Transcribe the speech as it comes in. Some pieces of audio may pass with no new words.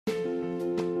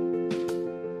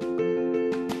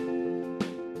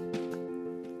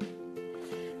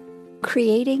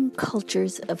Creating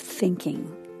Cultures of Thinking,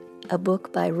 a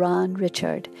book by Ron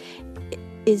Richard,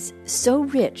 is so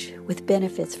rich with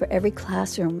benefits for every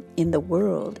classroom in the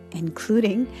world,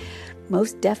 including,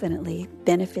 most definitely,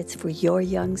 benefits for your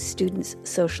young students'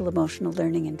 social emotional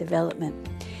learning and development,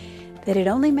 that it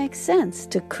only makes sense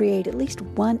to create at least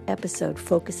one episode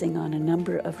focusing on a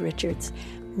number of Richard's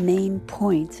main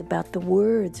points about the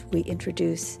words we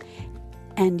introduce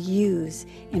and use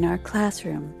in our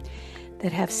classroom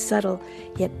that have subtle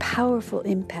yet powerful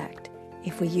impact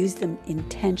if we use them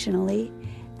intentionally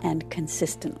and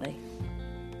consistently.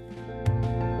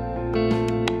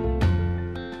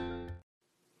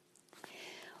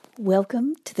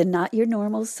 Welcome to the Not Your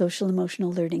Normal Social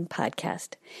Emotional Learning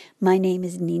Podcast. My name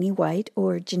is Nini White,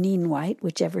 or Janine White,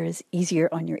 whichever is easier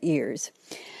on your ears.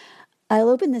 I'll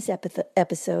open this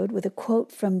episode with a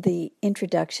quote from the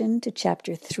introduction to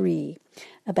Chapter 3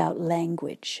 about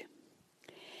language.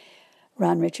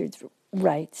 Ron Richards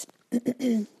writes,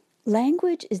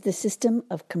 "Language is the system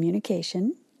of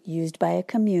communication used by a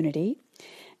community,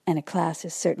 and a class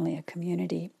is certainly a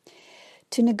community,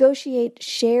 to negotiate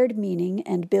shared meaning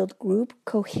and build group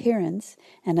coherence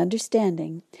and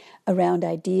understanding around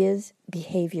ideas,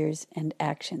 behaviors, and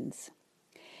actions.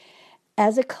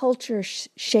 As a culture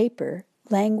shaper,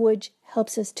 language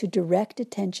helps us to direct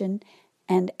attention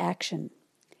and action.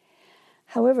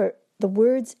 However, the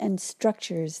words and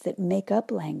structures that make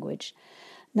up language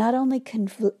not only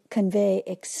convey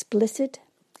explicit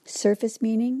surface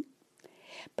meaning,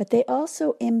 but they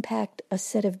also impact a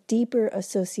set of deeper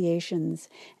associations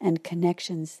and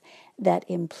connections that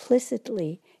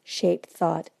implicitly shape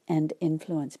thought and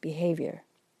influence behavior.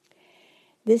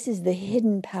 This is the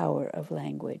hidden power of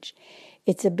language,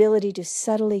 its ability to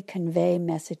subtly convey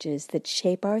messages that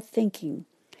shape our thinking,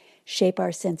 shape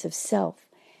our sense of self,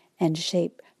 and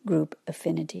shape group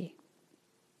affinity."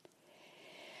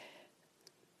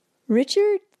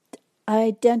 Richard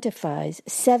identifies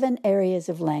 7 areas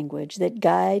of language that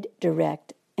guide,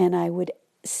 direct, and I would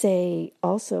say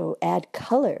also add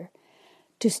color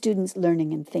to students'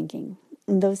 learning and thinking.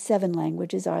 And those 7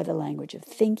 languages are the language of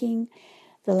thinking,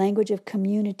 the language of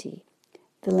community,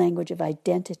 the language of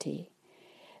identity,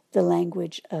 the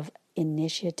language of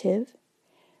initiative,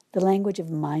 the language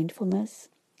of mindfulness,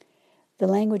 the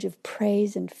language of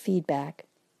praise and feedback,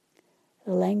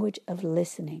 the language of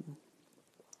listening.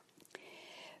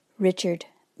 Richard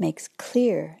makes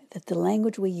clear that the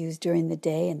language we use during the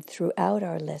day and throughout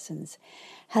our lessons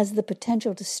has the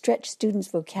potential to stretch students'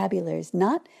 vocabularies,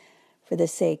 not for the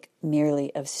sake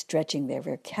merely of stretching their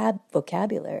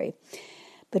vocabulary,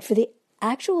 but for the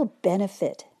actual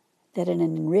benefit that an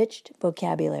enriched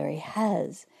vocabulary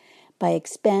has by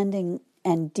expanding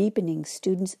and deepening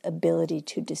students' ability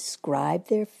to describe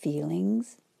their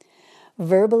feelings,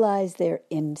 verbalize their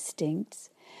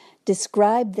instincts,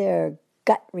 describe their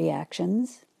gut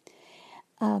reactions,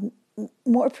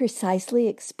 more precisely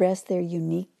express their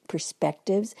unique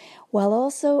perspectives, while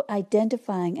also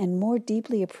identifying and more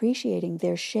deeply appreciating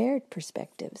their shared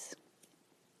perspectives.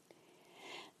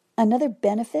 Another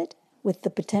benefit with the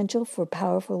potential for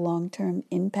powerful long-term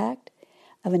impact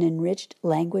of an enriched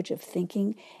language of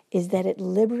thinking is that it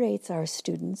liberates our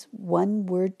students, one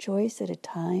word choice at a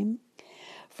time,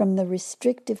 from the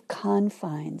restrictive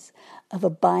confines of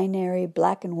a binary,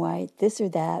 black and white, this or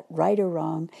that, right or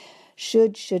wrong,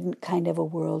 should, shouldn't kind of a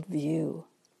worldview,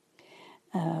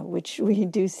 which we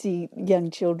do see young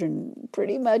children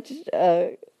pretty much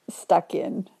stuck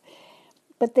in.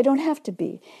 But they don't have to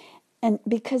be. And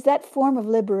because that form of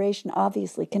liberation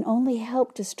obviously can only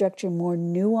help to structure more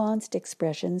nuanced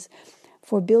expressions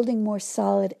for building more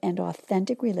solid and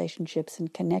authentic relationships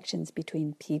and connections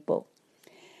between people,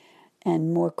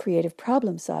 and more creative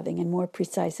problem solving and more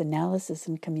precise analysis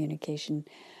and communication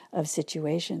of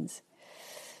situations.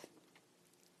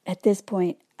 At this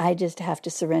point, I just have to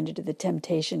surrender to the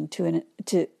temptation to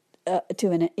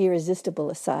an irresistible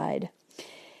aside.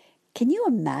 Can you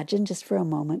imagine just for a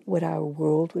moment what our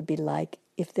world would be like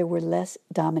if there were less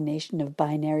domination of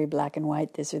binary black and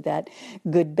white, this or that,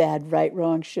 good, bad, right,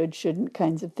 wrong, should, shouldn't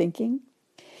kinds of thinking?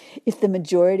 If the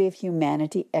majority of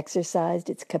humanity exercised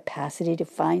its capacity to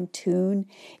fine-tune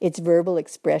its verbal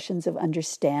expressions of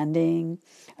understanding,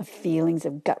 of feelings,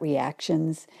 of gut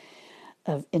reactions,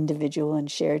 of individual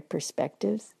and shared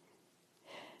perspectives,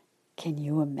 can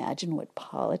you imagine what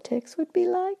politics would be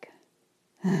like?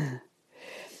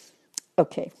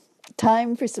 Okay,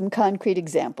 time for some concrete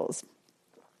examples.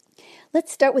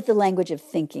 Let's start with the language of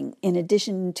thinking. In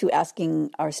addition to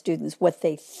asking our students what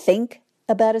they think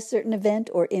about a certain event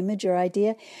or image or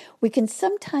idea, we can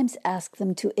sometimes ask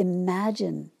them to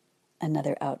imagine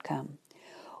another outcome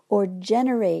or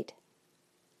generate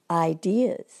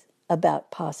ideas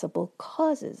about possible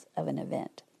causes of an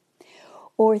event,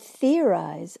 or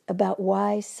theorize about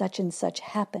why such and such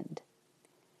happened.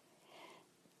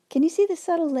 Can you see the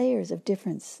subtle layers of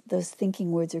difference those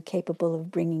thinking words are capable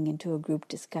of bringing into a group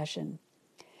discussion?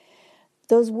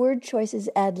 Those word choices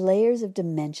add layers of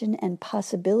dimension and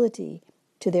possibility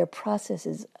to their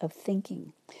processes of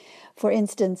thinking. For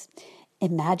instance,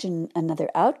 imagine another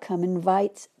outcome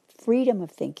invites freedom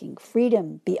of thinking,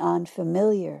 freedom beyond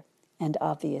familiar and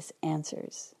obvious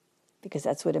answers, because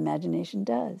that's what imagination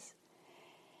does.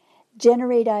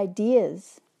 Generate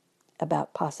ideas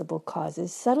about possible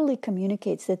causes subtly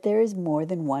communicates that there is more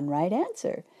than one right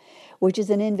answer, which is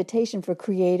an invitation for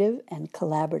creative and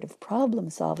collaborative problem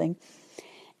solving,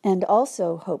 and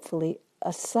also, hopefully,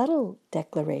 a subtle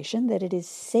declaration that it is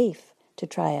safe to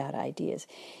try out ideas,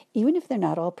 even if they're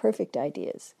not all perfect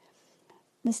ideas.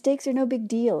 Mistakes are no big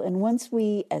deal, and once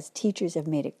we, as teachers, have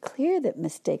made it clear that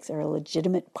mistakes are a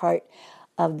legitimate part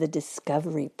of the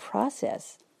discovery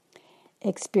process,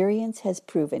 experience has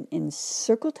proven in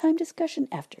circle time discussion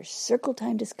after circle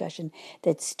time discussion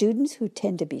that students who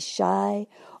tend to be shy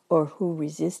or who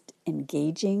resist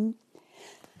engaging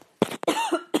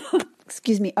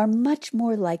are much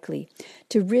more likely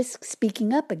to risk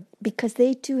speaking up because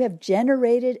they too have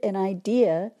generated an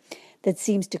idea that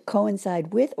seems to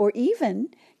coincide with or even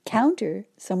counter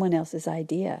someone else's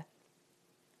idea.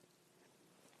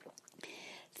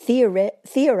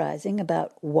 Theorizing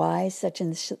about why such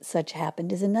and such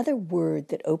happened is another word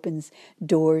that opens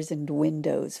doors and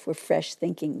windows for fresh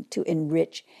thinking to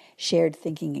enrich shared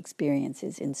thinking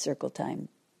experiences in circle time.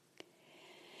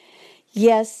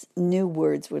 Yes, new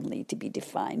words would need to be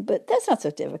defined, but that's not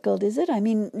so difficult, is it? I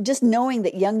mean, just knowing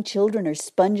that young children are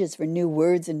sponges for new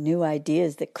words and new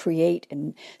ideas that create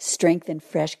and strengthen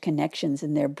fresh connections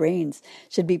in their brains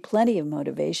should be plenty of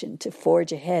motivation to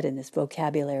forge ahead in this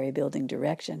vocabulary building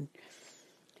direction.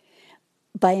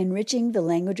 By enriching the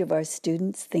language of our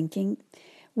students' thinking,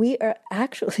 we are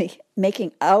actually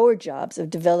making our jobs of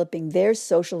developing their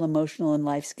social, emotional, and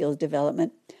life skills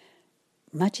development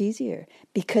much easier,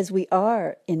 because we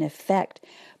are, in effect,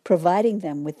 providing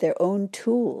them with their own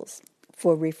tools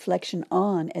for reflection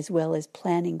on as well as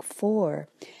planning for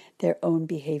their own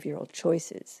behavioral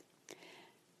choices.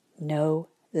 No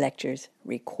lectures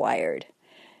required.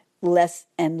 Less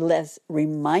and less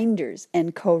reminders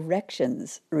and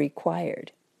corrections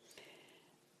required.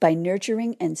 By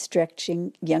nurturing and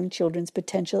stretching young children's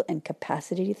potential and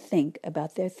capacity to think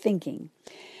about their thinking,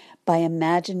 by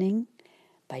imagining,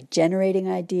 by generating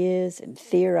ideas and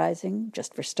theorizing,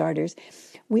 just for starters,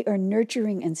 we are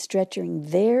nurturing and stretching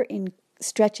their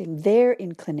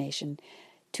inclination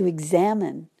to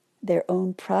examine their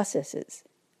own processes,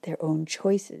 their own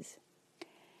choices.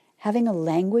 Having a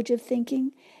language of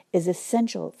thinking is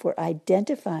essential for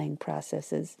identifying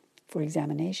processes for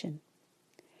examination.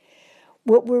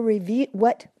 What we're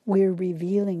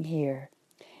revealing here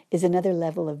is another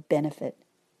level of benefit,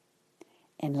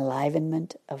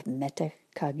 enlivenment of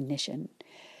metacognition,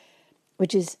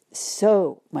 which is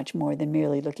so much more than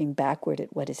merely looking backward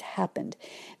at what has happened.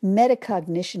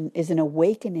 Metacognition is an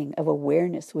awakening of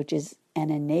awareness, which is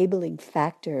an enabling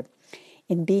factor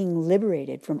in being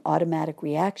liberated from automatic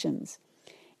reactions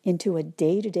into a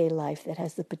day-to-day life that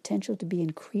has the potential to be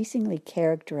increasingly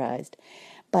characterized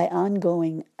by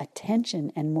ongoing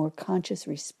attention and more conscious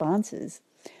responses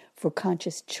for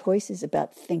conscious choices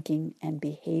about thinking and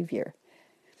behavior.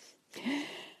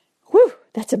 Whew,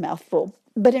 that's a mouthful.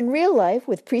 But in real life,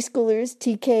 with preschoolers,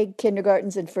 TK,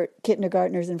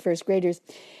 kindergartners, and first graders,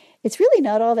 it's really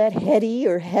not all that heady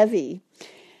or heavy.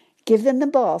 Give them the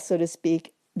ball, so to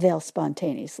speak, they'll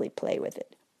spontaneously play with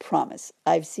it. Promise.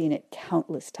 I've seen it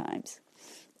countless times.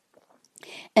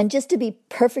 And just to be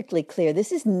perfectly clear,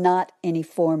 this is not any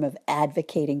form of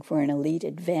advocating for an elite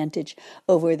advantage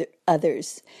over the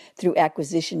others through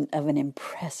acquisition of an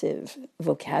impressive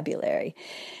vocabulary.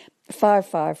 Far,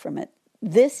 far from it.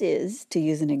 This is, to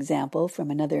use an example from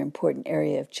another important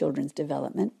area of children's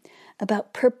development,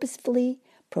 about purposefully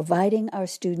providing our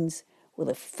students with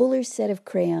a fuller set of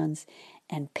crayons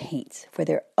and paints for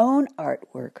their own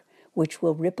artwork, which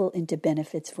will ripple into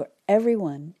benefits for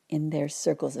everyone in their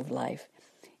circles of life,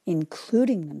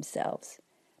 including themselves,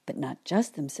 but not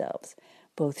just themselves,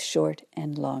 both short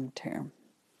and long term.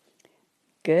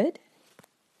 Good?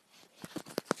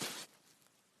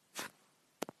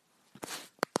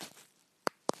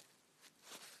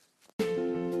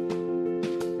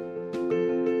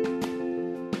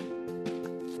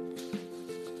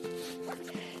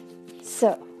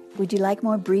 So, would you like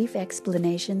more brief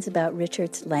explanations about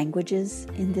Richard's languages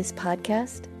in this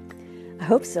podcast? I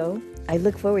hope so. I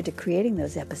look forward to creating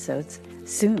those episodes.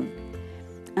 soon.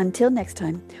 Until next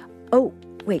time. Oh,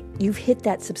 wait, you've hit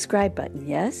that subscribe button,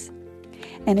 yes?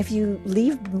 And if you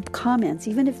leave comments,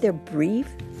 even if they're brief,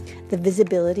 the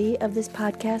visibility of this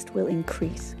podcast will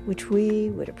increase, which we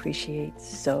would appreciate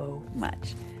so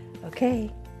much.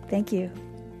 Okay, thank you.